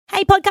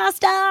Hey,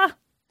 podcaster.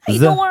 How you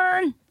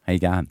doing? How you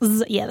going?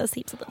 Yeah, there's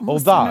heaps of them.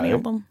 Although- Many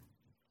of them.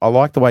 I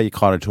like the way you're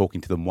kind of talking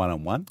to them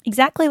one-on-one.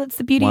 Exactly. That's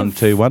the beauty of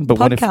 1-2-1. But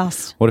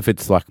podcast. what if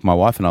it's like my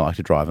wife and I like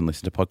to drive and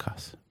listen to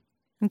podcasts?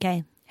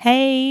 Okay.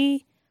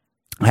 Hey.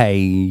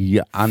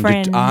 Hey,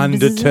 Friends.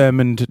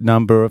 undetermined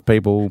number of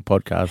people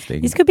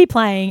podcasting. This could be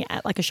playing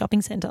at like a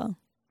shopping centre.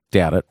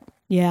 Doubt it.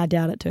 Yeah, I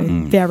doubt it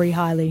too. Very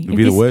highly. It'd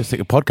be the worst thing.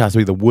 A podcast would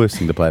be the worst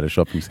thing to play at a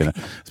shopping centre.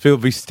 People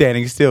would be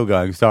standing still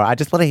going, sorry, I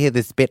just want to hear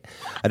this bit.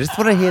 I just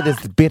want to hear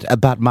this bit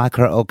about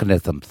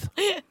microorganisms.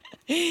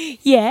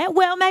 Yeah,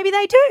 well, maybe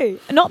they do.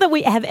 Not that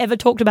we have ever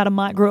talked about a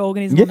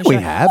microorganism Yeah, on the show. we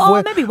have.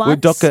 Oh, maybe once.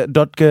 With Dr.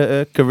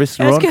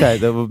 Karisvaronke,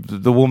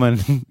 the woman,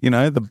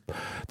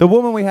 the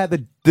woman we had,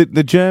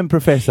 the germ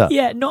professor.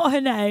 Yeah, not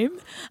her name.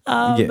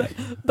 Yeah.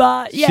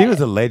 But yeah. She was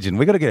a legend.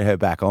 We got to get her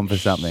back on for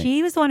something.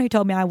 She was the one who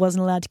told me I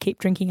wasn't allowed to keep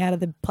drinking out of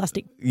the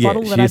plastic Yeah,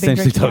 bottle that she I've been essentially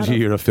drinking told out you of.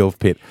 you're a filth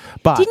pit.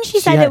 But Didn't she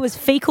say there was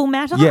fecal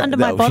matter under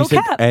my bottle she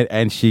said, cap?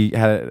 And she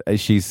had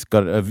she's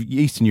got a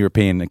Eastern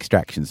European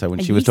extraction. So when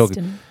she was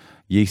talking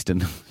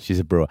Yeaston, she's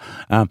a brewer.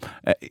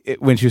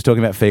 When she was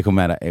talking about fecal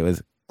matter, it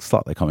was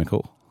slightly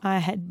comical. I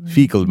had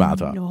Fecal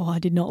matter. No, I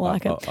did not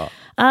like it.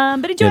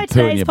 But enjoy Yeah, poo in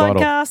today's your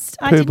bottle.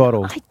 podcast. Poo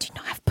bottle. I do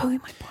not have poo in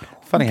my bottle.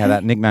 Funny how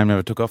that nickname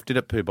never took off, did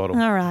it? Poo bottle.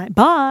 All right,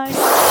 bye.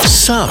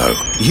 So,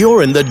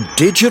 you're in the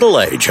digital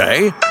age,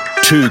 eh?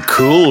 Too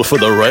cool for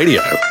the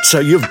radio. So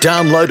you've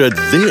downloaded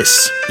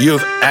this.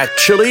 You've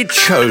actually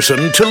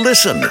chosen to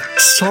listen.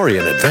 Sorry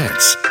in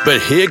advance.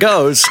 But here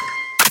goes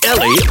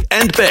Ellie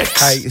and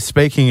Bex. Hey,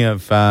 speaking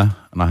of, and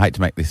I hate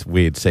to make this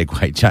weird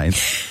segue, Jane.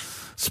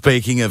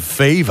 Speaking of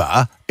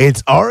fever,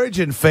 it's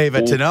Origin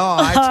fever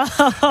tonight.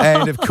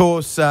 And, of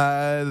course,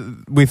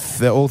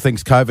 with all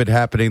things COVID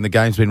happening, the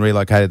game's been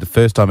relocated the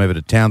first time ever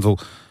to Townsville.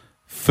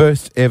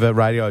 First ever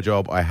radio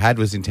job I had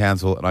was in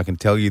Townsville, and I can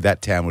tell you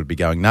that town would be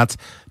going nuts.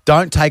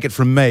 Don't take it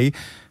from me.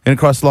 And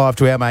across live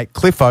to our mate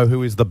Cliffo,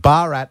 who is the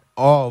bar rat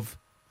of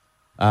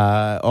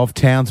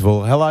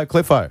Townsville. Hello,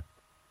 Cliffo.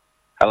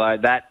 Hello.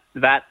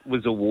 That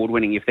was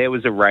award-winning. If there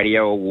was a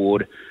radio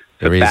award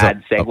for There is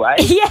bad segue,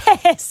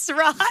 Yes,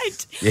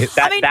 right. Yes.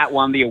 that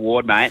won the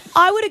award, mate.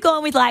 I would have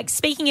gone with like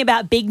speaking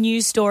about big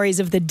news stories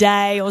of the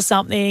day or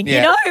something. Yeah.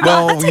 You know,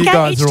 well, but that's you okay.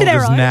 guys Each are to all their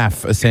just own.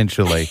 naff,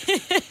 essentially.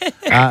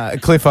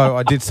 Cliffo,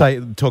 I did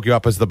talk you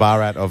up as the bar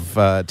rat of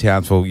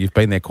Townsville. You've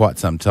been there quite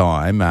some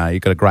time.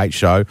 You've got a great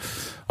show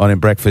on in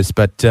breakfast.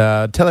 But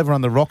tell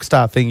everyone the rock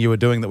star thing you were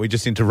doing that we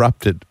just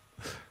interrupted.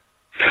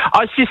 I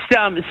was just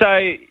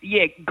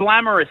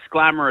glamorous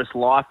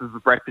life of a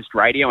breakfast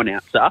radio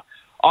announcer.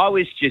 I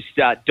was just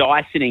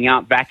Dysoning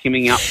up,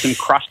 vacuuming up some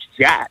crushed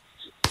jats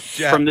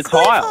from the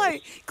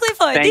tiles.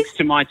 Cliffo, Thanks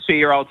to my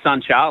 2-year-old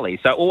son Charlie.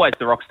 So always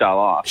the rock star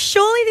life.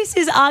 surely this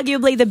is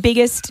arguably the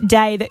biggest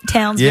day that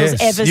Townsville's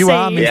Yes, ever you seen.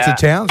 are Mr. Yeah.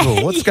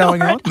 Townsville. What's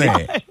going on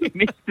there?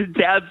 Mr.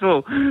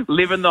 Townsville,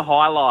 living the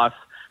high life.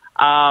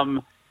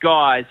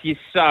 Guys, you're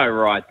so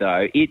right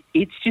though.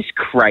 It's just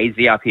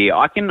crazy up here.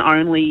 I can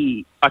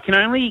only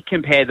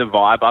compare the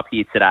vibe up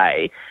here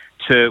today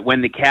to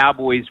when the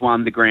Cowboys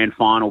won the grand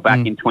final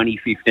back in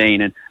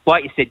 2015. And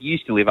like you said, you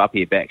used to live up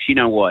here, Bex. You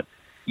know what?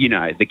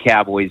 The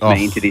Cowboys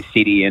mean to this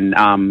city. And,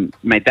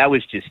 mate, that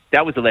was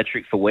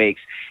electric for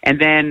weeks.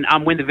 And then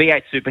when the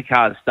V8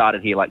 supercars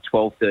started here like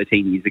 12,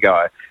 13 years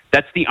ago,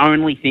 that's the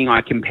only thing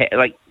I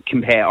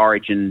compare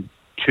Origin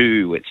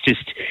to. It's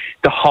just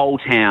the whole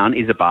town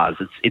is a buzz.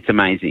 It's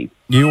amazing.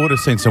 You would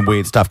have seen some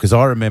weird stuff because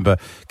I remember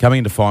coming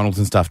into finals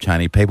and stuff,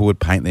 Cheney, people would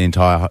paint the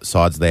entire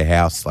sides of their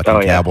house like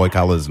in cowboy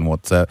colours and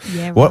what's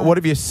Yeah, what right.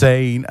 have you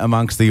seen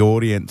amongst the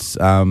audience,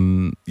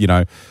 heading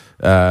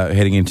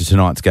into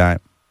tonight's game?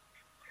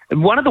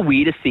 One of the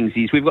weirdest things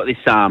is we've got this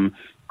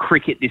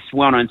this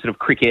well-known sort of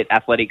cricket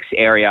athletics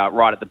area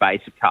right at the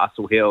base of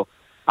Castle Hill,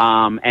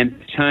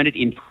 and turned it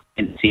into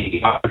a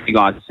city. I don't know if you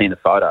guys have seen the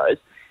photos,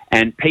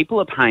 and people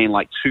are paying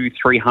like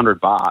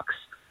 $200-300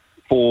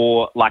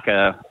 for like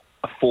a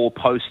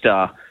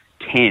 4-poster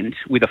tent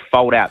with a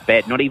fold-out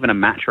bed, not even a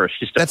mattress,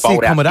 just That's a the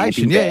fold-out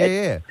accommodation. camping bed.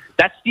 Yeah.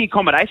 That's the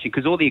accommodation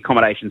because all the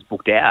accommodation's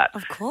booked out.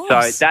 Of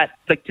course. So that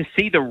to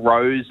see the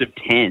rows of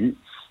tents,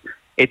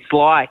 it's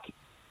like,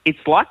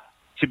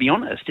 to be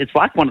honest, it's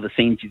like one of the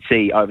scenes you'd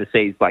see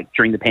overseas, like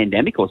during the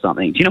pandemic or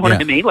something. Do you know what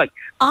I mean? Like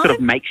sort of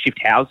makeshift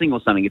housing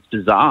or something. It's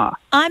bizarre.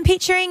 I'm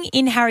picturing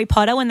in Harry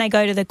Potter when they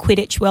go to the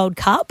Quidditch World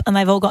Cup and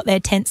they've all got their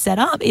tents set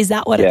up. Is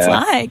that what it's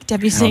like?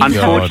 Have you seen Harry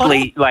Potter?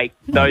 Unfortunately, like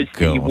those,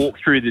 God. you walk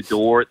through the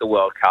door at the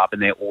World Cup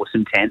and they're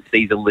awesome tents.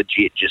 These are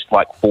legit just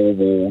like 4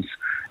 walls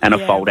and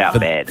a fold-out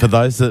bed. For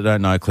those that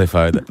don't know,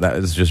 Cliffo, that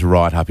is just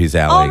right up his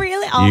alley. Oh,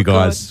 really? Oh, you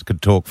guys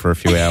could talk for a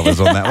few hours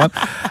on that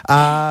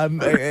one.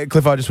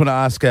 Cliffo, I just want to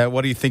ask,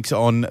 what do you think's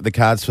on the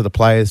cards for the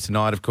players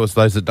tonight? Of course,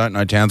 those that don't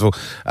know Townsville,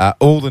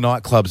 all the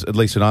nightclubs, at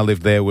least when I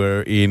lived there,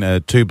 were in a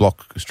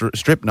 2-block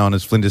strip known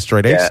as Flinders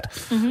Street East.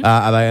 Mm-hmm.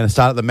 Are they going to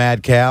start at the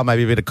Mad Cow,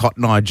 maybe a bit of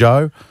Cotton Eye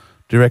Joe,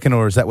 do you reckon,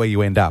 or is that where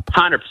you end up?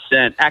 100%.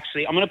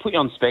 Actually, I'm going to put you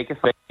on speaker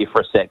for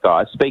a sec,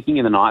 guys. Speaking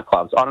of the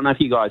nightclubs, I don't know if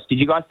did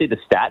you guys see the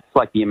stats,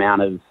 like the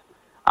amount of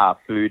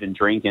food and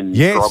drink and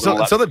Yeah, grog and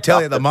all so that the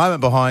telly stuff. at the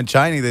moment behind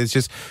Cheney, there's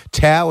just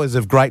towers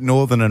of Great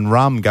Northern and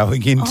rum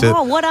going into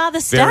what are the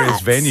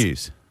stats? various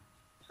venues.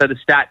 So the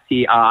stats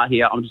here are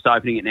here. I'm just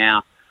opening it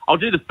now. I'll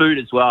do the food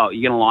as well.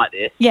 You're going to like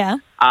this. Yeah.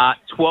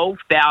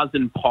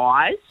 12,000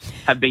 pies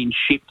have been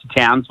shipped to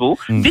Townsville.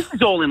 This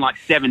is all in like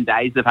 7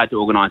 days they've had to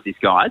organise this,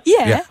 guys.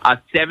 Yeah.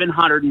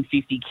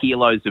 750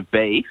 kilos of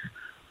beef,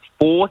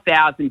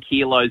 4,000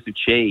 kilos of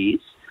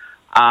cheese,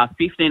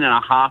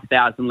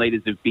 15,500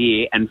 litres of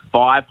beer and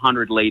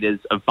 500 litres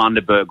of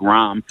Bundaberg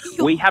rum.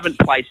 We haven't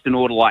placed an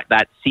order like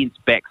that since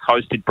Bex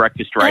hosted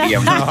Breakfast Radio.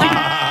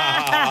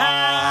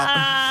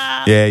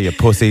 Yeah, you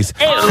pussies.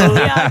 Oh,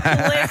 yeah,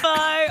 Cliffo.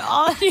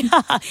 Oh, yeah.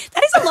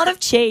 That is a lot of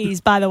cheese,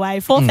 by the way.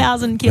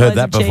 4,000 kilos Heard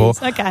that of before.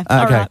 cheese. Okay. Okay,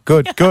 All right.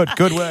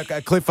 good work.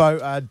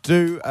 Cliffo,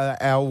 do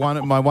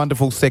my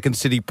wonderful second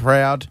city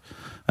proud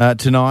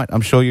tonight.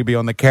 I'm sure you'll be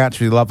on the couch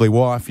with your lovely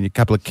wife and your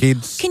couple of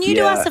kids. Can you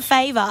do us a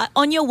favour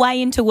on your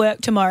way into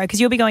work tomorrow?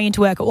 Because you'll be going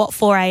into work at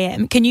 4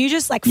 a.m. Can you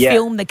just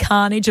film the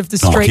carnage of the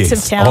streets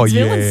of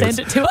Townsville and send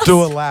it to us?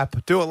 Do a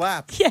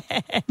lap. Yeah.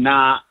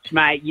 Nah,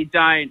 mate, you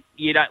don't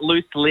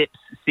loose lips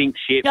sink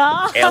ships,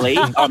 Oh. Ellie.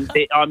 I'm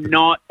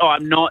not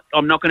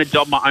going to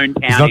dog my own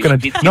town.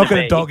 He's not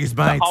going to dog his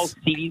mates. The whole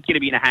city's going to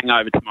be in a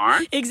hangover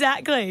tomorrow.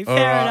 Exactly. All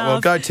Fair right, enough. well,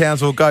 go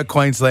Townsville, go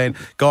Queensland.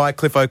 Guy,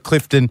 Cliffo,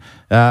 Clifton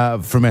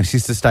from our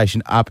sister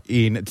station up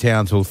in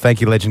Townsville. Thank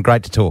you, legend.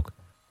 Great to talk.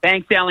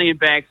 Thanks, Ellie and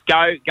Bex.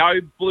 Go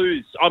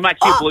Blues. I'm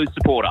actually a Blues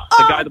supporter,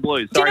 so go the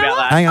Blues. Do you Sorry know about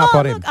what? that. Hang up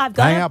on him. Look, I've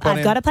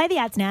Hang got to play the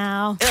ads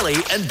now. Ellie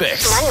and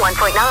Bex.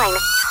 91.9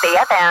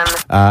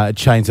 CFM.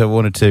 Chains, I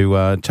wanted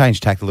to change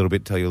tack a little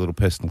bit, tell you a little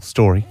personal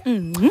story,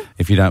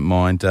 if you don't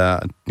mind.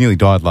 Nearly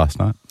died last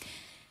night.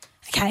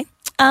 Okay.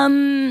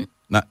 No.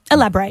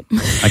 Elaborate.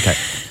 Okay.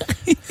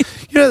 You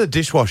know the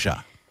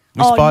dishwasher?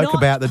 We spoke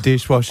about the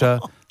dishwasher,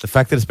 the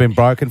fact that it's been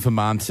broken for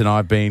months, and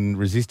I've been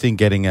resisting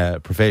getting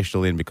a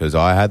professional in because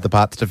I had the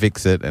parts to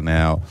fix it, and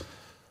now...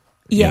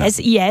 Yes,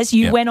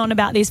 you went on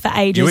about this for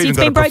ages. You even It's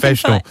got been a broken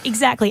professional. for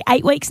exactly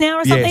 8 weeks now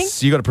or something?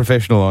 Yes, you got a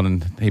professional on,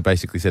 and he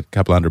basically said a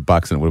couple $100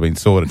 and it would have been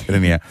sorted. But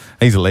anyhow,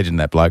 he's a legend,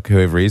 that bloke,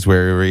 whoever he is,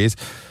 wherever he is.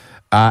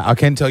 I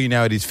can tell you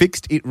now it is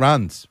fixed, it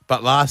runs.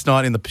 But last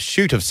night, in the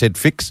pursuit of said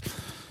fix,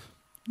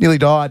 nearly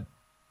died.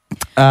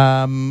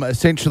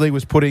 Essentially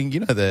was putting,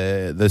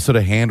 the sort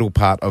of handle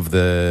part of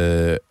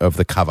the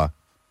cover.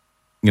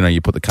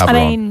 You put the cover on.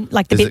 I mean,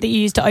 like the bit that you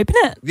used to open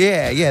it?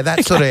 Yeah,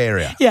 that sort of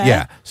area.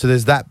 Yeah. So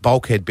there's that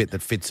bulkhead bit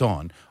that fits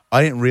on.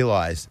 I didn't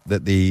realise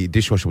that the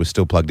dishwasher was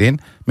still plugged in.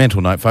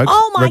 Mental note, folks.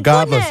 Oh, my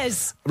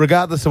goodness.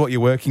 Regardless of what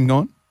you're working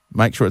on,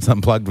 make sure it's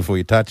unplugged before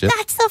you touch it.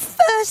 That's the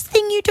first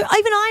thing you do.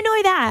 Even I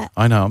know that.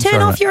 I know. Turn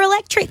sorry, off mate. your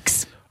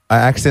electrics. I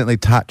accidentally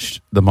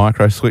touched the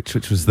micro switch,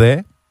 which was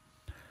there.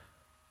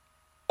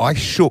 I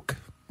shook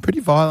pretty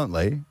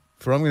violently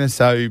for, I'm going to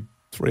say,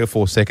 3 or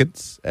 4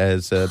 seconds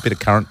as a bit of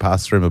current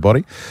passed through my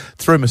body,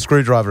 threw my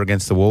screwdriver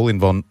against the wall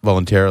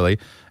involuntarily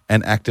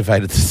and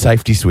activated the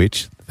safety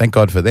switch, thank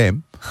God for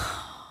them,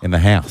 in the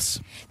house.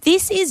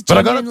 This is But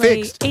I got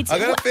genuinely... it fixed. I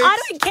got it fixed. I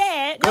don't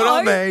care. Good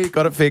on me.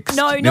 Got it fixed.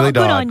 No, Nearly not good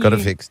died. on you. Got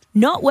it fixed.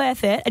 Not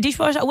worth it.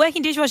 A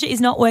working dishwasher is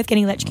not worth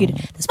getting electrocuted.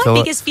 That's my Tell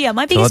it- biggest fear.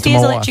 My tell biggest it to fear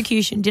is my wife.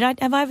 electrocution.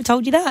 Have I ever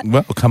told you that?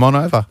 Well, come on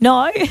over.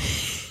 No.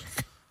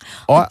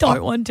 I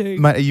don't want to.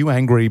 Mate, are you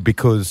angry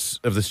because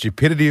of the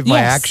stupidity of my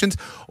Yes. actions,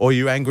 or are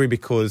you angry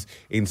because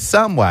in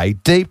some way,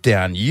 deep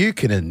down, you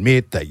can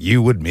admit that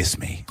you would miss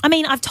me? I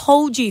mean, I've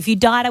told you if you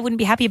died, I wouldn't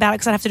be happy about it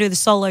because I'd have to do the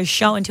solo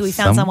show until we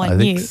found someone I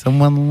think new.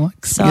 someone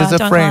likes So me as I a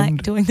don't friend.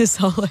 like doing the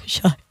solo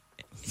show.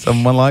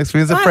 Someone likes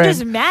me as a I'm friend.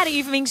 just mad at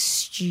you for being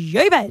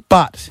stupid.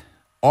 But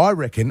I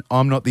reckon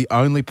I'm not the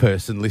only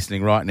person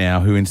listening right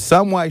now who in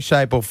some way,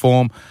 shape or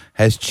form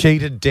has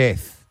cheated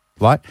death.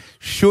 Like,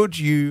 should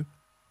you...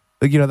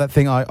 that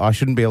thing, I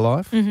shouldn't be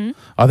alive? Mm-hmm.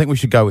 I think we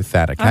should go with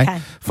that, okay?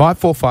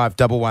 545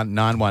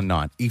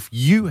 11919. If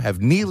you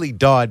have nearly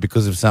died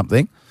because of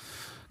something,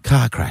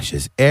 car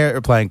crashes,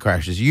 airplane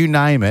crashes, you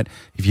name it,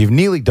 if you've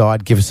nearly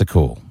died, give us a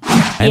call.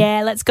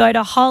 Yeah, let's go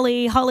to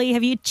Holly. Holly,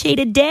 have you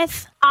cheated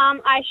death?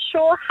 I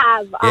sure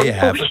have. Yeah, you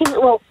have.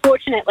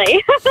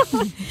 Fortunately.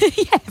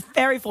 Yeah,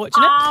 very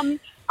fortunate.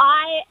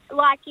 I,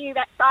 like you,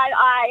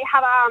 I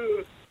have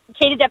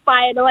cheated death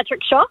by an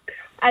electric shock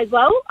as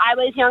well. I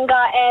was younger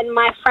and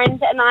my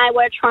friend and I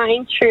were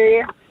trying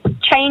to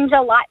change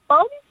a light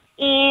bulb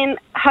in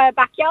her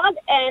backyard,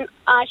 and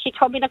she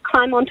told me to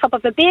climb on top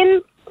of a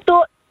bin,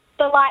 thought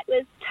the light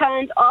was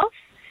turned off,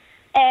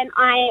 and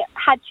I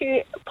had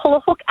to pull a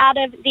hook out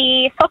of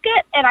the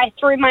socket and I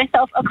threw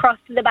myself across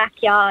the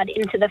backyard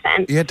into the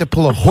fence. You had to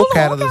pull a hook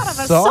out of the hook out of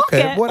a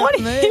socket? socket? What What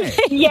happened do you there?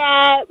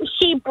 Yeah,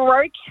 she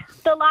broke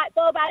the light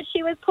bulb as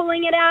she was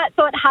pulling it out,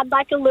 so it had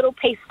like a little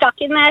piece stuck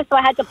in there, so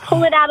I had to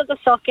pull it out of the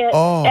socket,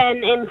 Oh.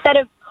 and instead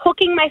of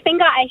hooking my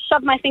finger, I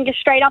shoved my finger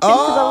straight up into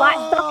the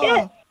light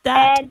socket.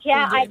 That And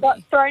yeah, will I do got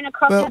me. thrown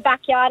across Well- the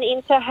backyard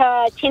into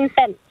her tin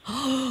fence.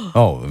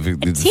 Oh, Tin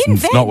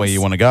it's not where fence?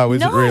 you want to go,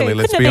 is no, it really?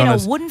 Let's couldn't be have been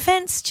honest. a wooden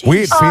fence. Jeez.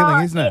 Weird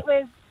feeling, isn't it? It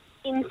was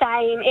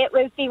insane. It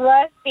was the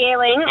worst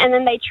feeling. And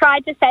then they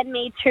tried to send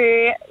me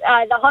to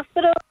the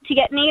hospital to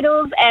get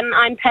needles, and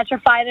I'm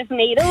petrified of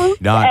needles.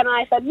 No. And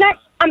I said, no,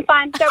 I'm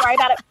fine. Don't worry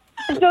about it.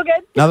 I'm still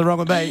good. Nothing wrong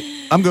with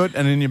me. I'm good.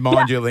 And in your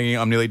mind, you're thinking,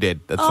 I'm nearly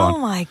dead. That's fine. Oh,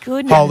 my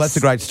goodness. Oh, that's a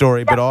great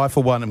story. But I,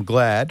 for one, am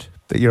glad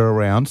that you're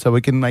around so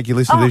we can make you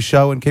listen to this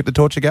show and keep the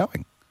torture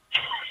going.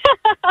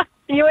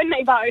 You and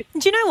me both.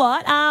 Do you know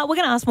what? We're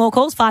going to ask more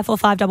calls,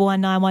 545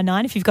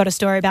 11919, if you've got a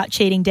story about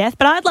cheating death.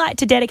 But I'd like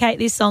to dedicate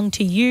this song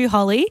to you,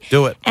 Holly.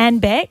 Do it.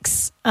 And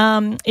Bex.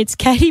 It's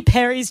Katy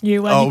Perry's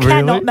new one. Oh, You really?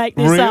 cannot make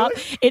this Really? up.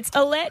 It's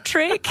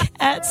Electric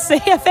at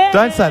CFM.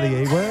 Don't say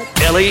the E word.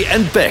 Ellie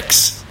and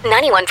Bex.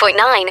 91.9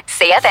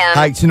 CFM.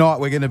 Hey, tonight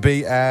we're going to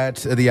be at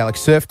the Alex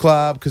Surf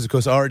Club because, of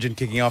course, Origin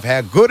kicking off. How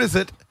good is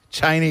it,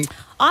 Cheney?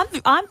 I'm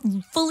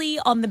fully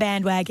on the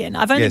bandwagon.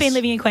 I've only Yes. been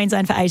living in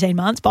Queensland for 18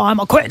 months, but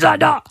I'm a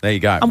Queenslander. There you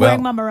go. I'm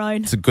wearing my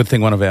maroon. It's a good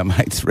thing one of our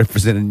mates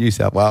represented New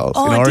South Wales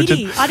in Oh, Origin. did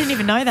he? I didn't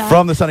even know that.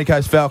 From the Sunny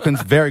Coast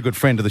Falcons, very good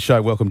friend of the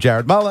show. Welcome,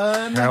 Jared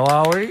Mullen. How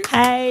are we?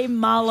 Hey,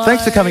 Marlo.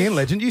 Thanks for coming in,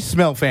 legend. You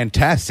smell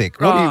fantastic.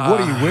 What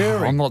are you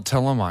wearing? I'm not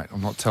telling, mate. I'm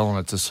not telling.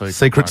 It's a secret.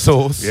 Secret mate.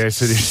 sauce.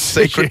 Yes, it is.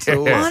 Secret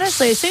sauce.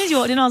 Honestly, as soon as you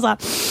walked in, I was like,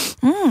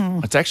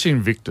 It's actually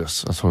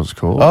Invictus. That's what it's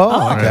called.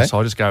 Oh, okay. Yeah, so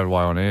I just gave it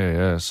away on air.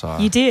 Yeah. So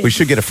you did. We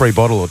should get a free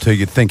bottle or two,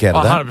 you'd think, out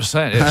of that.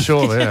 100%. Yeah,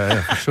 sure.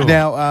 Yeah, for sure.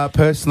 Now,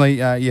 personally,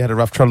 you had a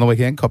rough trot on the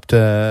weekend, copped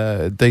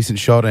a decent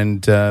shot,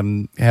 and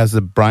how's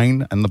the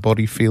brain and the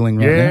body feeling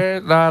right now? Yeah,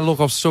 no, look,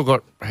 I've still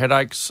got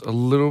headaches a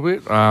little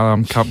bit.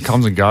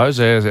 Comes and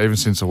goes, even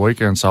since the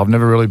weekend. So I've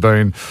never really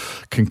been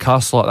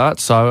concussed like that.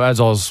 So as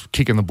I was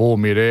kicking the ball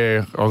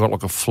mid-air, I got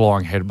like a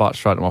flying headbutt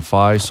straight to my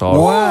face.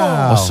 So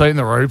Wow. I was seeing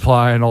the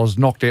replay and I was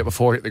knocked out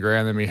before I hit the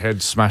ground, then my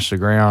head smashed the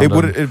ground. It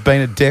would and- have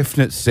been a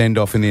definite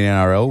send-off in the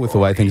NRL with the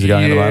way things are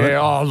going at the moment. Yeah,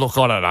 oh, look,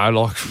 I don't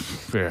know. Like,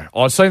 yeah,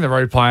 I'd seen the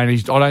replay and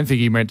I don't think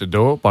he meant to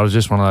do it, but it was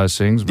just one of those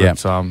things. But, Yeah.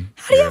 How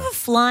do you have a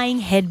flying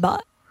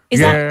headbutt? Is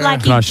Yeah. that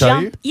like Can you I show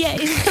jump? you? Yeah,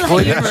 is it like Well,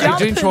 you he jump?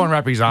 didn't try and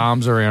wrap his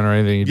arms around or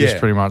anything. He just Yeah.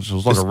 pretty much, it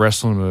was like a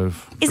wrestling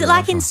move. Is it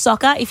like in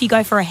soccer if you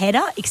go for a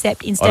header,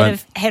 except instead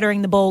of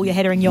headering the ball, you're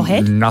headering your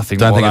head? Nothing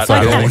Don't like think it's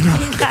that like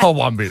at that. all. Oh,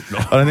 one bit. No.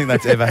 I don't think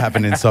that's ever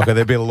happened in soccer.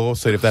 There'd be a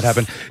lawsuit if that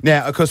happened.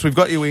 Now, of course, we've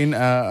got you in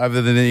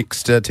over the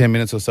next 10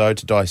 minutes or so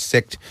to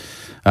dissect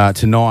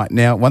tonight.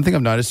 Now, one thing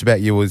I've noticed about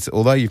you is,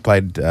 although you've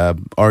played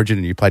Origin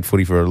and you played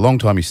footy for a long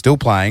time, you're still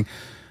playing.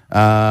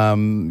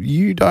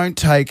 You're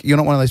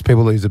not one of those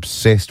people who's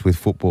obsessed with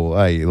football,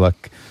 are you?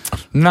 Like,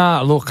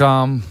 Nah, look,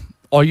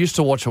 I used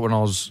to watch it when I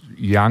was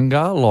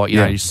younger, like, you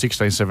know,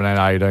 16, 17,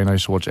 18. I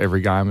used to watch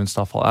every game and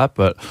stuff like that,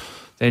 but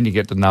then you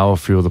get to know a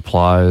few of the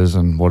players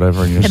and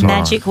whatever. And you're The sort of-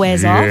 magic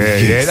wears yeah, off.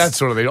 Yeah, that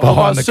sort of thing.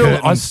 Behind the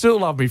curtain. I still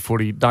love me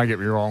footy, don't get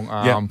me wrong.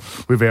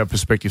 Yep. With our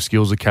Perspective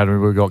Skills Academy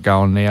we've got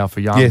going now for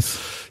young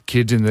Yes.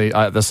 kids in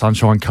the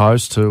Sunshine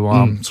Coast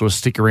to sort of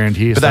stick around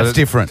here. but So that's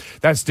different.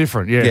 That's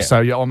different, yeah. Yeah.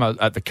 So I'm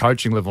at the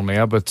coaching level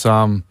now, but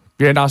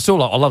yeah, no, I still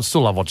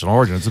love watching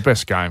Origin. It's the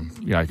best game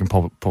you can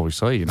probably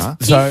see. You know.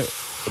 So,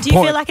 Do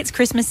you feel like it's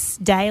Christmas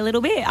Day a little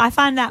bit? I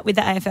find that with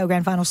the AFL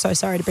Grand Final, so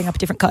sorry to bring up a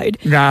different code.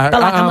 No,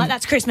 but I'm like,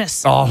 that's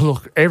Christmas. Oh,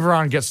 look,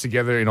 everyone gets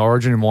together in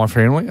Origin in my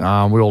family. We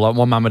all love,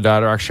 my mum and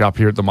dad are actually up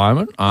here at the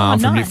moment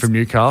nice. from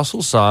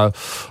Newcastle. So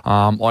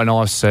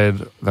I said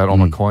that I'm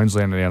a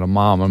Queenslander now to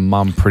mum, and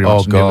mum pretty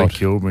much nearly God.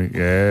 killed me.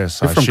 Yeah,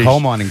 so you're from coal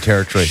mining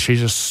territory.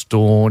 She's a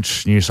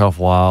staunch New South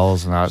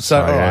Wales and that.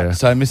 So, all right. yeah.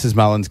 So, Mrs.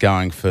 Mullen's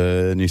going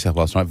for New South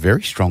Wales tonight.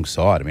 Very strong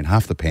side. I mean,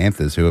 half the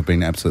Panthers, who have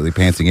been absolutely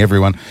pantsing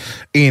everyone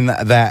in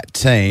that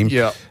team.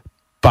 Yeah.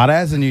 But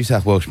as a New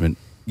South Welshman,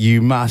 you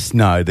must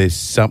know there's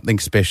something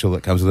special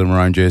that comes with a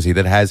maroon jersey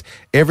that has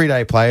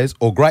everyday players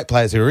or great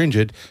players who are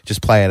injured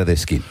just play out of their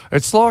skin.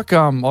 It's like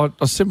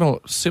similar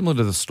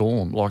to the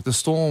Storm. Like the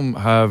Storm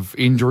have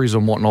injuries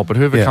and whatnot, but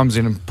whoever Yeah. comes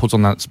in and puts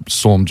on that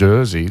Storm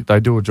jersey, they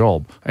do a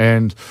job.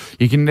 And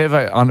you can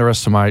never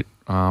underestimate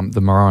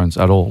the Maroons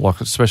at all.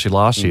 Like especially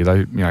last year,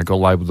 they got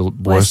labelled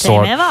the Worst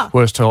team ever.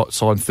 worst side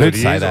in 30 Who'd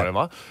say years that? or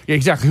whatever. Yeah,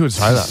 exactly. Who would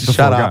say that? Shut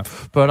before a up.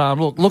 game? But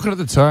look, looking at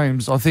the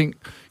teams, I think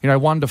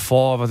 1 to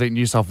 5. I think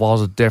New South Wales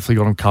have definitely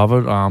got them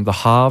covered. The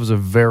halves are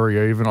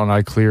very even. I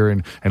know Clear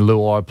and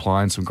Luai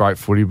playing some great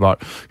footy,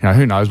 but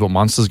who knows what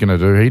Munster's going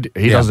to do?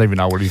 He doesn't even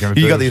know what he's going to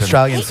do. You got the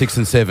Australian 6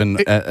 and 7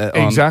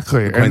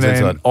 exactly, on the and Queensland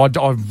then side.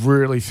 I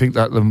really think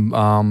that the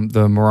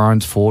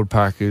Maroons forward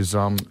pack is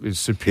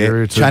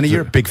superior to. Chaney,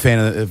 you're a big fan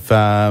of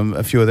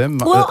a few of them.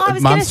 Well, I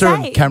was gonna Munster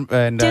say,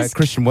 and does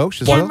Christian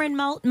Welsh as well. Cameron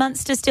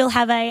Munster still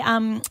have a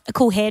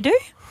cool hairdo?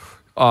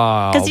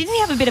 Because Because didn't he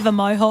have a bit of a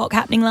mohawk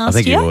happening last I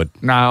think year? you would.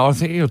 No, I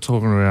think you're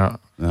talking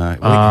about. No, Harry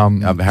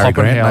Grant,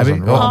 Pappenhausen, maybe.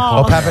 right.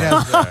 Or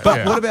Pappenhausen. But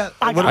Yeah. what about...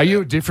 Are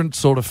you a different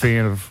sort of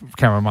fan of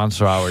Cameron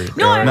Munster? Are we?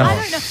 No, I don't know. I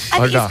Okay. think it's No,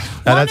 one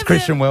that's of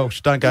Christian the,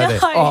 Welsh. Don't go there.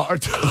 Oh,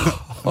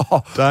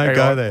 Don't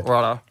go there.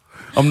 Right.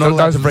 I'm not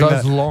allowed to bring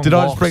those that. long Did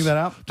I just locks. bring that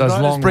up? Did Those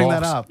I long just bring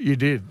locks. that up? You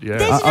did, yeah.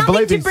 There's I nothing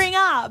believe to he's- bring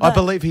up. I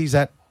believe he's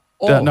at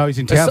No, he's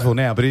in Townsville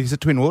now, but he's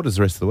at Twin Waters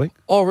the rest of the week.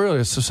 Oh, really?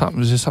 Is there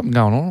something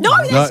going on? No,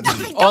 there's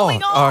nothing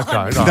going on.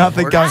 Okay. No,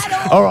 Nothing going.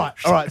 All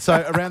right.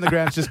 So around the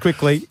grounds, just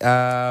quickly,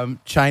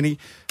 Cheney,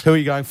 who are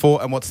you going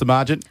for, and what's the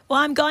margin? Well,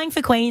 I'm going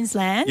for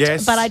Queensland.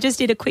 Yes. But I just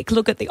did a quick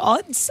look at the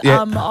odds Yeah.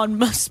 on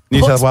Sports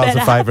New South Wales Better.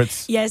 are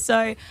favourites. Yeah.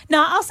 So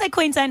no, I'll say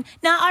Queensland.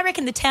 No, I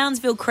reckon the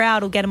Townsville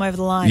crowd will get them over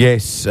the line.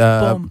 Yes.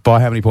 Boom.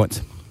 By how many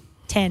points?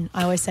 10.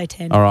 I always say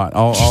 10. All right.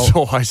 Just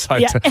always say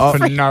Yeah, 10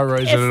 for no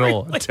reason at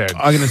all. every 10.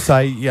 I'm going to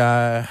say,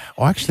 I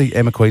actually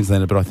am a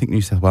Queenslander, but I think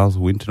New South Wales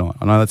will win tonight.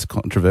 I know that's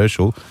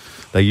controversial.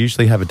 They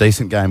usually have a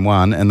decent game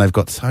one, and they've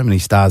got so many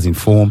stars in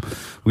form.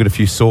 We've got a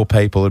few sore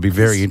people. It'll be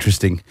very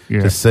interesting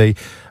to see.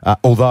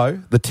 Although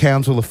the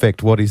Townsville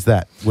effect, what is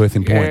that worth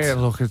in points? Yeah,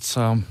 look, it's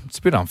a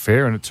bit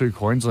unfair in 2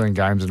 Queensland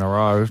games in a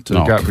row to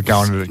go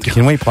going to the.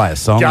 Can we play a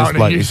song? Going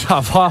to New This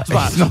South Wales,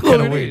 He's not look,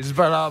 gonna it win. is,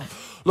 but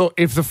look,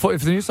 if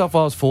the New South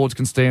Wales forwards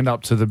can stand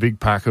up to the big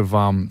pack of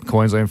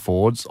Queensland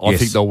forwards, I Yes.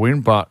 think they'll win.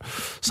 But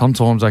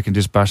sometimes they can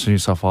just bash the New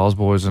South Wales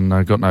boys, and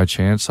they've got no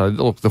chance. So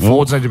look, the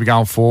forwards need to be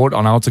going forward.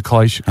 I know it's a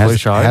cliche.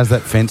 How's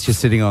that fence you're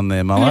sitting on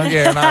there, Mullo?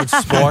 Yeah, no, it's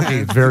spiky.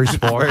 It's very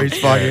spiky. Very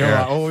spiky. Yeah, All yeah.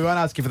 right. Well, we won't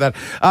ask you for that.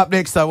 Up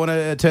next, I want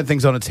to turn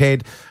things on its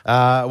head.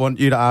 I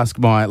want you to ask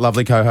my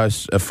lovely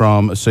co-host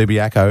from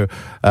Subiaco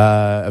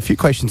a few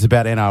questions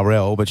about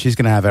NRL, but she's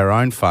going to have her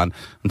own fun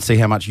and see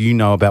how much you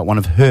know about one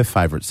of her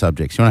favourite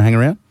subjects. You want to hang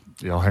around?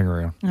 Yeah, I'll hang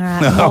around. All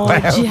right.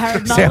 Lord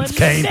Jared Mullen Sounds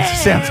keen.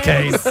 Sounds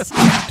keen.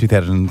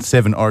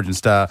 2007 Origin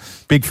star,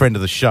 big friend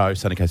of the show,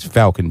 Sunny Coast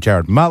Falcon,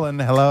 Jared Mullen.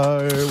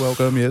 Hello,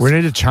 welcome. Yes. We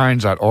need to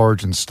change that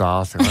Origin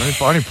star thing. I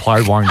only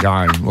played one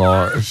game.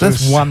 Like, it's That's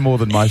just- one more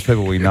than most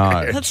people we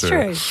know. That's True.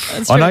 true.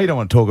 That's I true. know you don't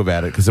want to talk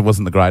about it because it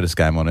wasn't the greatest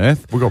game on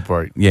earth. We got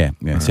beat. Yeah.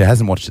 So he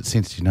hasn't watched it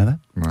since. Did you know that?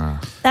 Nah.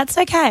 That's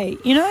okay.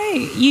 You know,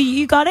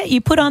 you got it. You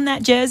put on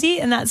that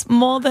jersey, and that's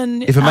more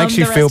than. If it makes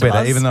you the feel rest of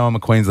better, us. even though I'm a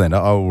Queenslander,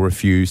 I will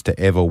refuse to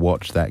ever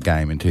watch that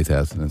game in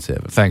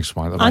 2007. Thanks,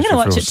 mate. I'm gonna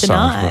watch it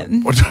tonight.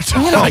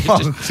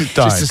 Don't.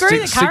 Just Screw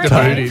the stick the current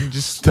boot game. in.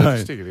 Just Don't.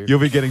 stick it in. You'll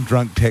be getting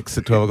drunk texts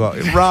at 12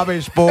 o'clock.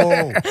 Rubbish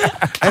ball.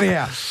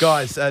 Anyhow,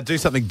 guys, do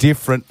something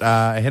different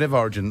ahead of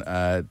Origin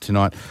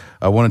tonight.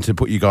 I wanted to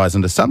put you guys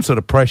under some sort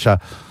of pressure.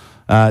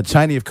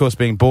 Cheney, of course,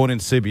 being born in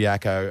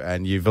Subiaco,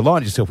 and you've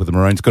aligned yourself with the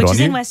Maroons. Good Which on is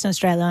you. in Western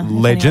Australia. if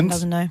anyone Legends.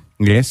 doesn't know.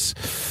 Yes.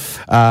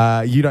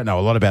 You don't know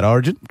a lot about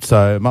Origin,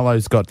 so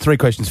Mullo's got 3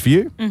 questions for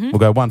you. We'll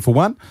go 1 for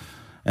 1.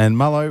 And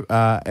Mullo,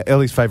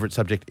 Ellie's favourite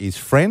subject is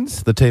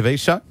Friends, the TV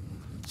show.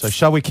 So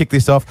shall we kick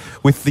this off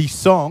with the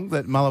song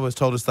that Mullo has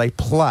told us they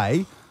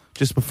play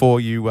just before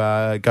you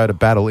go to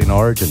battle in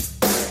Origin?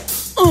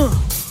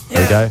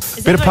 There you go.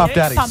 Is Bit of that Puff what it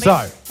Daddy. is? Pumping?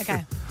 So,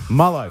 Okay.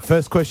 Mullo,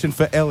 first question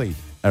for Ellie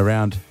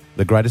around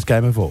the greatest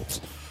game of all.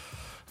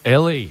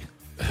 Ellie,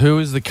 who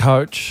is the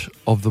coach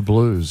of the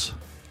Blues?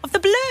 Of the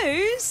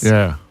Blues?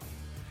 Yeah.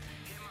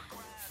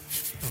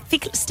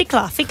 Fiddler.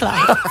 Brad Fiddler.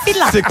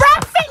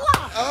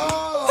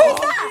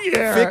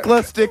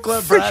 Fickler,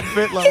 Stickler, Brad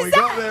Fittler. We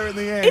got there in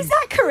the end. Is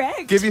that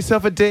correct? Give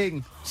yourself a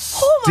ding.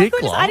 Oh my Stickler?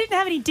 goodness! I didn't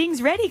have any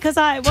dings ready because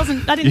I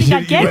didn't think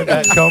I'd get You weren't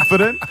that any.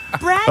 confident.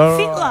 Brad All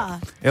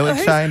Fittler. Ellen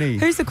Who's- Cheney.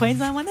 Who's the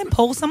Queensland one then?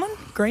 Paul someone?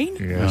 Green?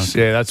 Yes.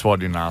 Yeah, that's why I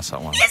didn't ask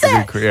that one. Is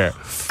it? Yeah.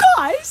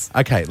 Guys!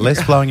 Okay,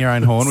 less blowing your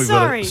own horn. We've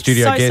got Sorry, a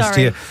studio so guest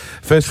sorry. here.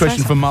 First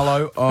question for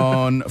Mullo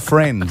on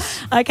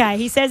Friends. Okay,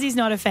 he says he's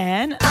not a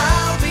fan. All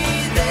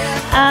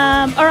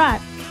right.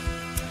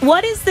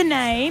 What is the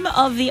name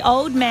of the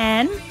old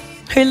man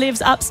who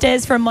lives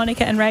upstairs from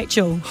Monica and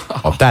Rachel?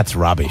 Oh, that's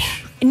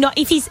rubbish. Not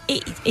if it's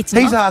He's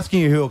not.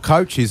 asking you who a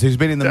coach is who's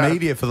been in the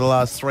media for the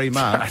last 3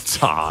 months. That's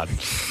hard.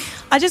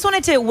 I just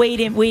wanted to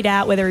weed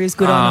out whether he was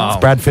good or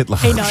not. Brad Fittler.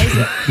 He knows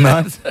it.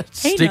 No?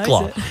 He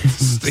Stickler. knows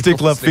it.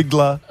 Stickler,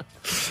 Figgler,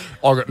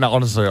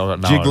 Honestly, I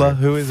got no Jiggler. idea.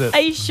 Who is it? Are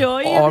you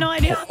sure you have no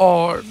idea?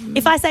 Oh,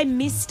 If I say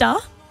Mister,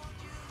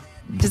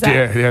 does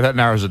that? yeah, that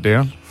narrows it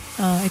down.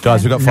 Oh, okay.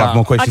 Guys, we've got 5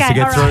 more questions Okay, to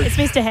get all through. right. It's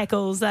Mr.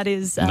 Heckles. That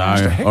is. No.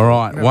 All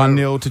right.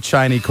 1-0 to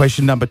Cheney.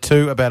 Question number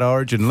 2 about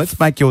Origin. Let's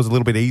make yours a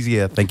little bit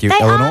easier. Thank you, They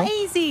Eleanor. are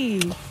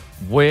easy.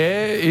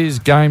 Where is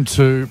game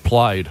 2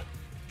 played?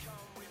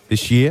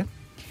 This year.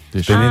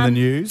 This Been in Um, the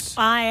news.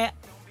 I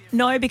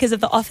know because of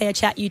the off-air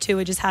chat you two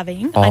were just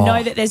having. I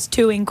know that there's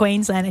 2 in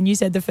Queensland, and you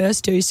said the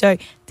first 2. So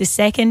the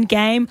second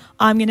game,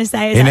 I'm going to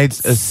say is It at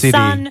needs a city.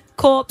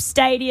 Suncorp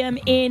Stadium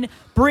in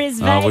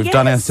Brisbane. Oh, we've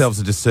done ourselves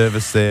a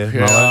disservice there.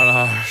 Yeah,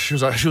 Mullo.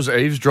 no, she was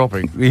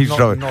eavesdropping.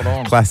 Eavesdropping. Not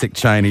on. Classic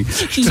Cheney.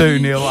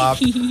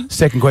 2-0 up.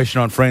 Second question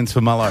on Friends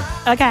for Mullo.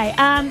 Okay.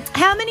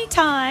 How many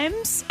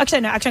times?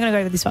 Actually, I'm going to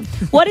go with this one.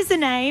 What is the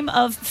name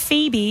of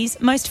Phoebe's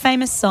most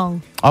famous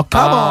song? Oh,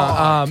 come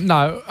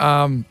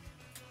on.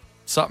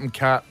 Something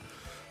cat.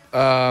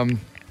 I'm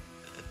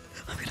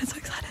getting so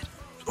excited.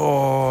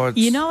 Oh, it's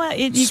You know what?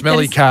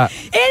 Smelly cat.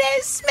 It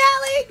is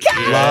Smelly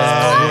Cat.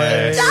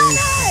 Lovely. Done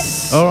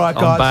it. All right,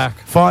 I'm guys. back.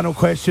 Final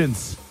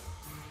questions.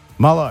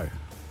 Mullo,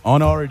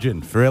 on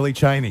Origin for Ellie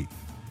Cheney.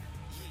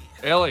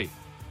 Ellie,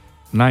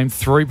 Name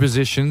 3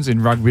 positions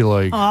in rugby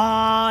league.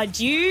 Oh,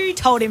 you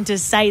told him to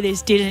say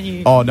this, didn't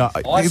you? Oh, no.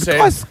 I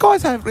said-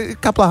 Guys have a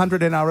couple of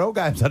 100 NRL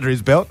games under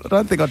his belt. I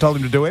don't think I told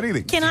him to do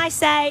anything. Can I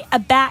say a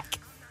back,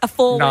 a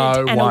forward,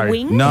 No and way. a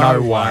wing?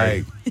 No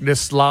way.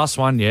 This last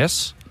one,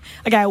 yes.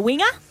 Okay, a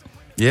winger,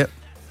 Yep.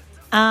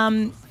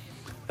 A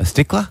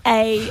stickler?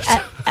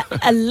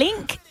 a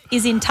link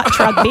is in touch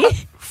rugby,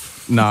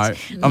 No.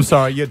 I'm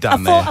sorry, you're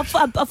done there.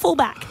 a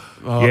fullback,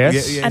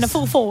 Yes. yeah, and a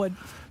full forward.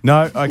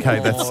 No,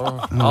 okay, that's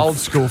Old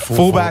school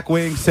fullback,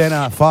 wing,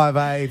 centre,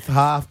 5'8",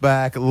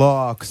 halfback,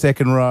 lock,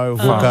 second row,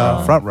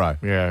 hooker, front row.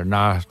 Yeah, no,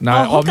 I'm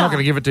hooker. not going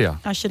to give it to you.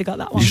 I should have got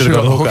that one. You should have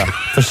got the hooker,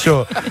 for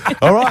sure.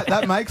 All right,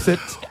 that makes it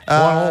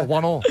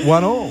 1 all.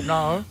 1 all.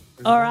 No,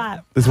 All right.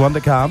 There's one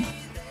to come.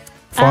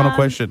 Final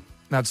question.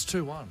 that's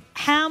 2-1.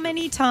 How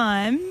many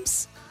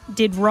times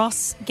did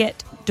Ross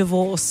get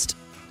divorced?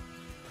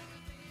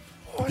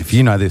 If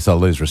you know this, I'll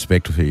lose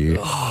respect for you.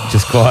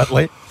 Just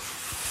quietly.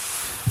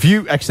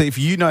 If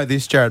you know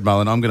this, Jared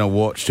Mullen, I'm going to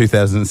watch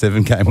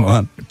 2007 Game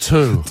 1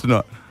 2.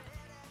 tonight.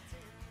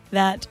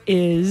 That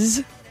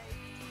is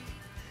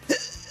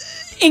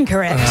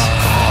incorrect.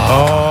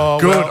 Oh,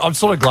 Good. well, I'm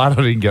sort of glad I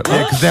didn't get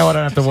that. because now I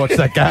don't have to watch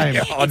that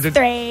game. I did.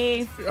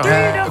 3.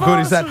 How good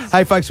is that?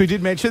 Hey, folks, we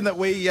did mention that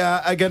we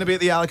are going to be at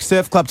the Alex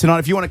Surf Club tonight.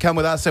 If you want to come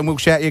with us, and we'll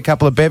shout you a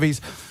couple of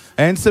bevies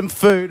and some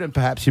food, and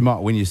perhaps you might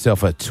win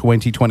yourself a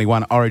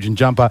 2021 Origin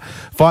jumper.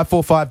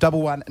 545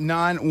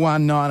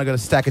 11919. I've got a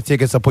stack of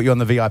tickets. I'll put you on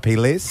the VIP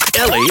list.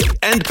 Ellie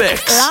and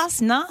Bex.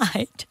 Last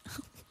night,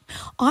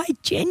 I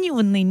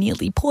genuinely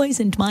nearly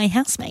poisoned my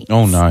housemate.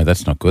 Oh, no,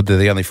 that's not good. They're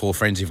the only 4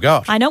 friends you've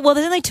got. I know. Well,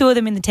 there's only 2 of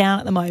them in the town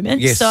at the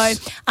moment. Yes. So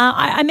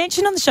I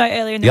mentioned on the show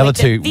earlier in the The week other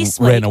 2 that this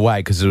ran week, away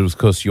because it was, of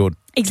course, your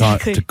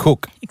Exactly. time to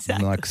cook.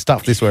 Exactly. Like,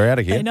 stuff this, we're out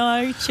of here. I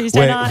know,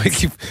 Tuesday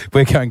nights.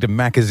 We're going to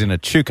Macca's in a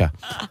chuka.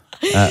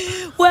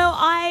 Well,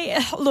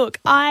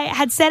 I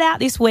had set out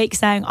this week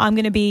saying I'm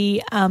going to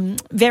be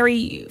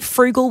very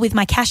frugal with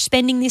my cash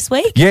spending this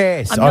week.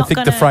 Yes, I'm I not think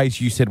the gonna- phrase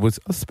you said was,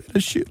 I spent a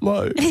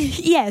shitload.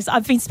 Yes,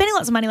 I've been spending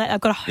lots of money. Like I've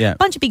got a Yeah.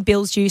 bunch of big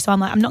bills due, so I'm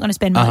like, I'm not going to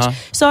spend much.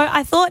 So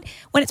I thought,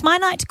 when it's my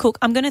night to cook,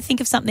 I'm going to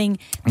think of something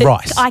that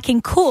Rice. I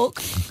can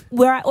cook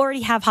where I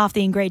already have half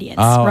the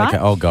ingredients. Oh, right? okay.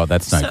 Oh, God,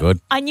 that's no So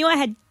good. I knew I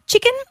had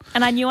chicken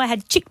and I knew I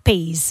had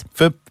chickpeas.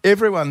 For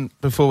everyone,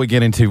 before we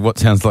get into what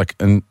sounds like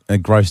a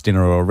gross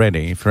dinner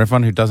already, for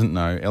everyone who doesn't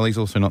know, Ellie's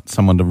also not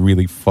someone to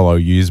really follow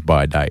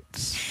use-by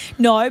dates.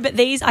 No, but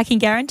these, I can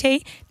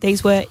guarantee,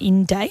 these were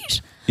in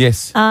date.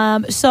 Yes.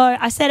 So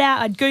I set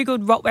out, I'd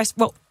Googled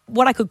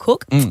what I could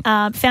cook.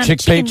 Found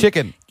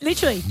Chicken.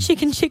 Literally,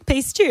 chicken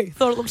chickpea stew.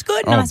 Thought it looked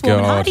good, Oh, nice, warm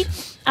and God.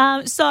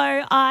 hearty. So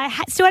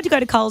I still had to go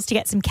to Coles to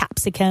get some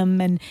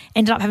capsicum and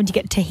ended up having to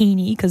get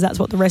tahini because that's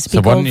what the recipe So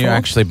why called didn't you for.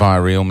 actually buy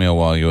a real meal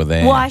while you were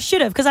there? Well, I should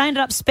have because I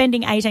ended up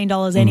spending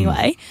 $18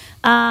 anyway.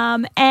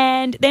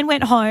 And then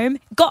went home,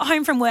 got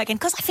home from work, and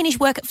because I finished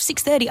work at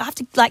 6:30, I have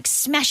to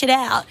smash it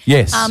out.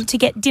 Yes. To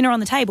get dinner on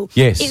the table.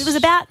 Yes. It was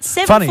about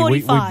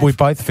 7:45. Funny, we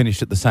both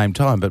finished at the same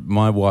time, but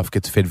my wife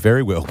gets fed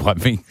very well by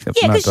me.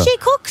 Yeah, because she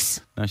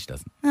cooks. No, she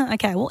doesn't. Oh,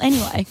 okay, well,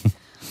 anyway,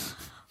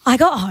 I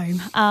got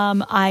home.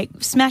 I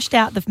smashed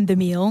out the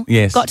meal.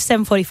 Yes. Got to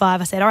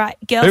 7:45. I said, all right,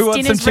 girls, Who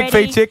wants some dinner's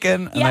ready. chickpea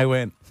chicken? And Yeah. they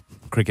went,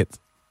 crickets.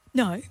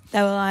 No,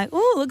 they were like,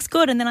 oh, looks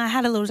good. And then I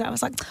had a little, I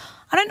was like,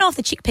 I don't know if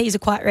the chickpeas are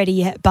quite ready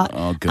yet, but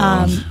Oh,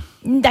 God.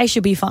 they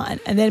should be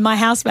fine. And then my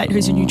housemate,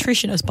 who's a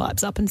nutritionist,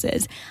 pipes up and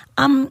says,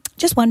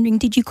 just wondering,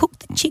 did you cook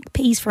the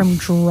chickpeas from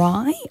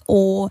dry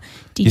or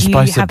did You're you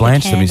supposed to have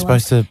blanch the them. You're canned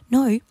ones? supposed to...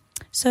 No.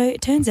 So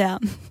it turns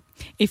out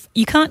if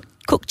you can't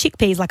cook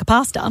chickpeas like a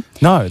pasta,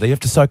 No, they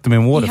have to soak them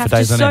in water You for have to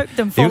days on end. soak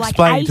them for You like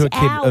explain to a 8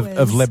 kid of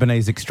hours.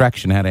 Lebanese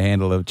extraction how to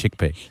handle a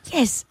chickpea.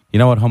 yes. You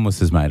know what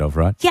hummus is made of,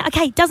 right? Yeah,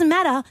 okay, doesn't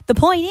matter. The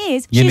point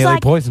is, You she's nearly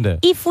like, poisoned her.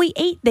 if we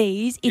eat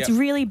these, it's Yep.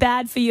 really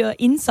bad for your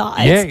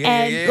insides.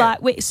 Yeah.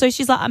 So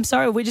she's like, I'm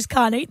sorry, we just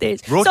can't eat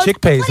these. Raw So it's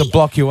chickpeas will complete-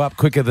 block you up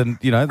quicker than,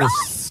 the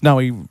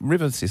snowy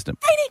river system.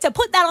 They need to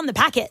put that on the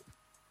packet.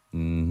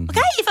 Mm. Okay,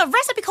 if a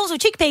recipe calls for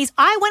chickpeas,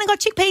 I went and got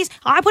chickpeas.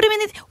 I put them in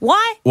this.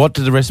 Why? What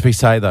did the recipe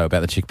say, though, about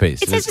the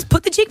chickpeas? It says just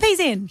put the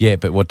chickpeas in. Yeah,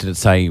 but what did it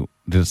say?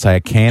 Did it say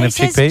a can It of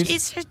says chickpeas?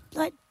 it's just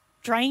like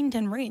drained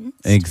and rinsed.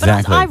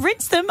 Exactly. But I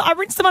rinsed them. I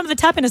rinsed them under the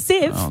tap in a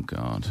sieve, Oh,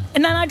 God.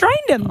 and then I drained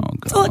them. Oh,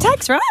 That's all it God.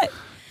 takes, right?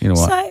 You know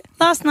what? So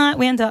last night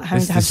we ended up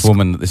having to have This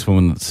woman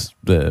that's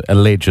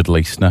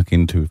allegedly snuck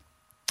into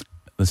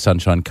the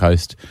Sunshine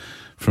Coast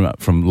from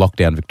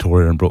lockdown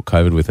Victoria and brought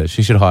COVID with her.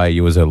 She should hire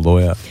you as her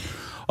lawyer.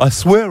 I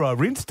swear I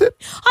rinsed it.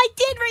 I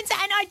did rinse it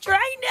and I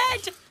drained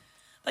it.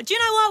 But you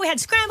know what? We had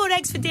scrambled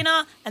eggs for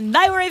dinner and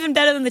they were even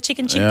better than the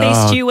chicken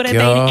chickpea stew would have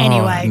been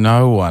anyway.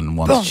 No one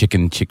wants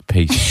chicken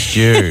chickpea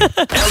stew.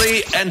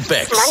 Ellie and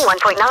Bex.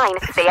 91.9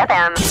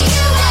 CFM.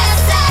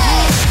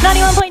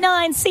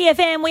 91.9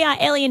 CFM, we are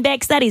Ellie and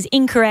Bex. That is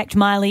incorrect,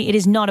 Miley. It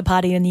is not a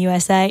party in the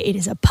USA. It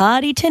is a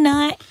party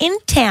tonight in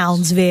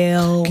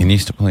Townsville. Can you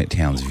stop calling it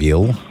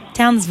Townsville?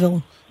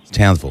 Townsville.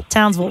 Townsville.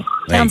 Townsville.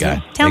 There you go.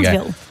 Townsville. There you go.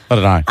 Townsville. I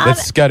don't know.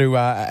 Let's go to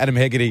Adam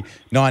Hegarty,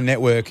 9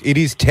 Network. It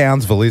is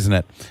Townsville, isn't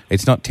it?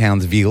 It's not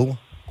Townsville.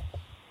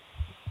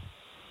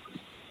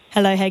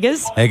 Hello,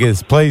 Heggers.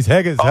 Heggers, please,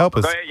 Heggers, help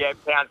us. Yeah,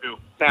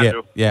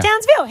 Townsville. Yeah.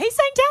 Townsville. He's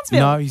saying Townsville.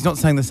 No, he's not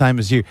saying the same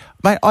as you.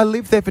 Mate, I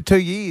lived there for 2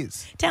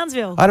 years.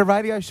 Townsville. I had a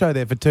radio show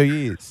there for 2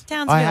 years.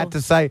 Townsville. I had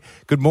to say,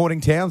 good morning,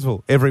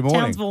 Townsville, every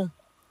morning. Townsville.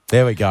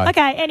 There we go.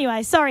 Okay,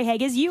 anyway, sorry,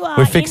 Heggers. You are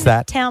We fixed in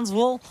that.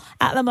 Townsville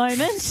at the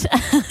moment.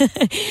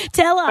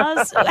 Tell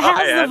us, how's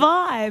the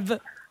vibe?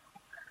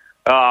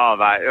 Oh,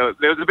 mate,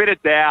 there was a bit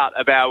of doubt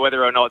about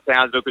whether or not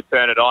Townsville could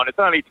turn it on. It's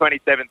only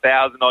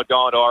 27,000 odd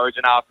going to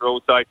Origin after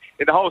all. So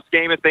in the whole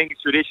scheme of things,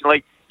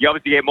 traditionally, you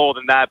obviously get more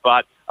than that.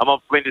 But I'm on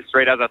Flinders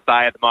Street, as I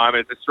say, at the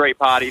moment. It's a street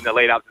party in the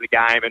lead up to the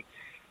game. And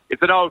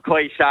it's an old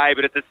cliche,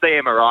 but it's a sea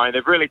of Maroon.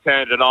 They've really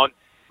turned it on.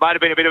 Might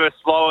have been a bit of a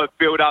slower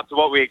build-up to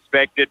what we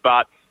expected,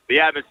 but the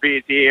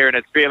atmosphere's here and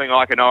it's feeling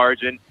like an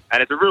Origin.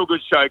 And it's a real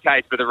good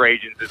showcase for the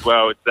regions as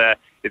well.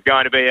 It's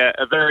going to be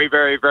a very,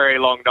 very, very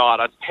long night,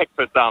 I expect,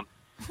 for some.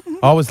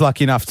 I was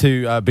lucky enough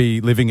to be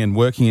living and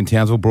working in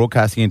Townsville,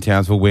 broadcasting in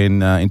Townsville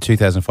when in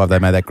 2005 they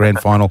made that grand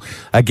final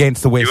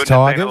against the West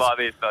Tigers. Like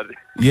this,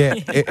 yeah,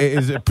 it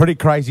is pretty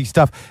crazy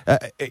stuff.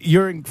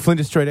 You're in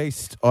Flinders Street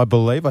East, I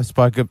believe. I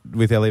spoke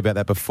with Ellie about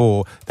that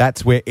before.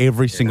 That's where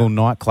every single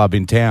nightclub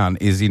in town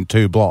is in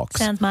 2 blocks.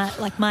 Sounds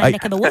like my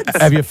neck of the woods.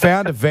 Have you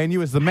found a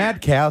venue? Is the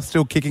Mad Cow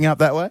still kicking up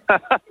that way?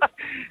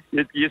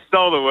 You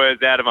stole the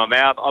words out of my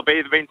mouth. I've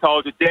either been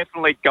told to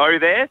definitely go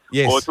there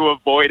or to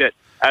avoid it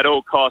at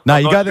all costs. No,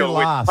 I'm you not go there sure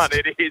last. which one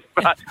it is,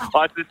 but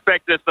I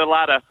suspect it's the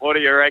latter. What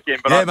do you reckon?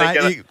 But Yeah, I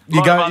think mate, a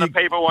lot of other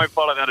people won't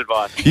follow that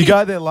advice. You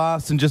go there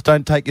last and just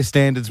don't take your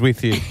standards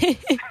with you.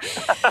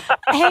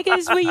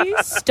 Heggers, were you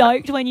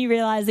stoked when you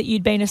realised that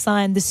you'd been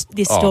assigned this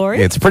story?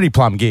 Yeah, it's a pretty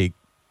plum gig.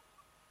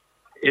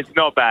 It's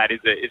not bad,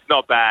 is it? It's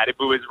not bad. If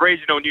it was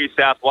regional New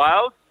South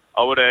Wales,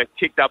 I would have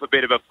kicked up a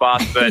bit of a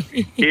fuss. But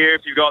here,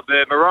 if you've got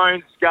the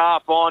maroon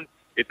scarf on,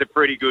 it's a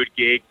pretty good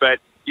gig. But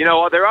you know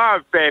what? There are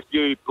a fair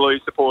few Blue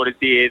supporters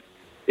here.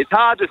 It's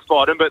hard to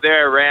spot them, but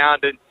they're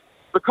around. And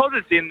because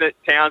it's in the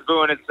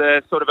Townsville and it's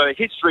a sort of a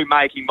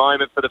history-making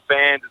moment for the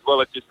fans as well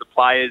as just the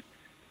players,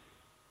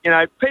 you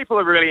know, people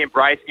are really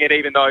embracing it,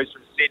 even those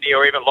from Sydney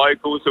or even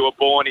locals who are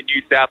born in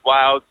New South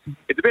Wales.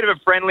 It's a bit of a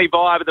friendly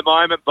vibe at the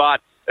moment,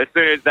 but as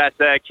soon as that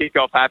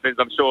kickoff happens,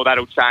 I'm sure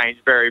that'll change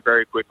very,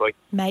 very quickly.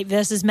 Mate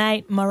versus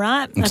mate, am I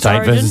right? That's State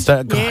Origin. versus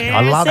state. Yeah,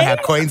 I love see? how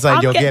Queensland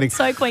I'm you're getting.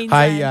 So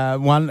Queensland. Hey,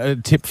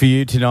 one tip for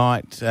you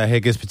tonight,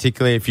 Heggers,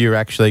 particularly if you're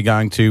actually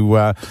going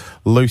to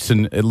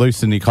loosen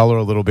your collar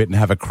a little bit and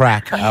have a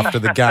crack after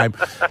the game.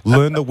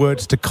 Learn the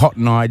words to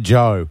Cotton Eye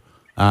Joe.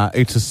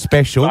 It's a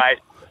special. Mate.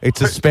 It's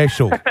a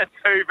special. 2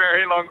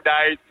 very long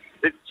days.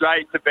 It's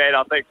straight to bed,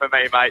 I think, for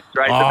me, mate.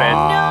 Straight to bed.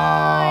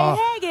 No,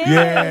 Heggers.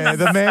 Yeah,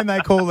 the man they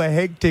call the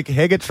Hegtic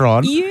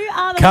Hegatron. You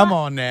are the Come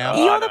on now.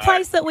 You're the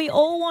place that we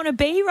all want to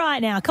be right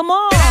now. Come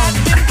on.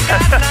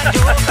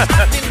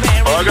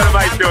 Well, I've got to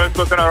make sure it's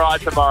looking all right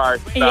tomorrow.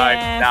 So,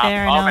 Yeah,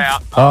 fair I'm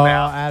enough. out. I'm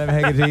out. Adam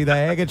Hegarty, the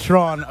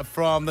Hegatron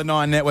from the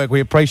Nine Network. We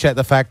appreciate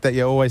the fact that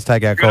you always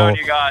take our Good call. on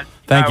you guys.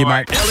 Thank No you,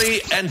 worries. mate.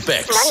 Ellie and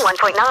Bex.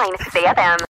 91.9 CFM.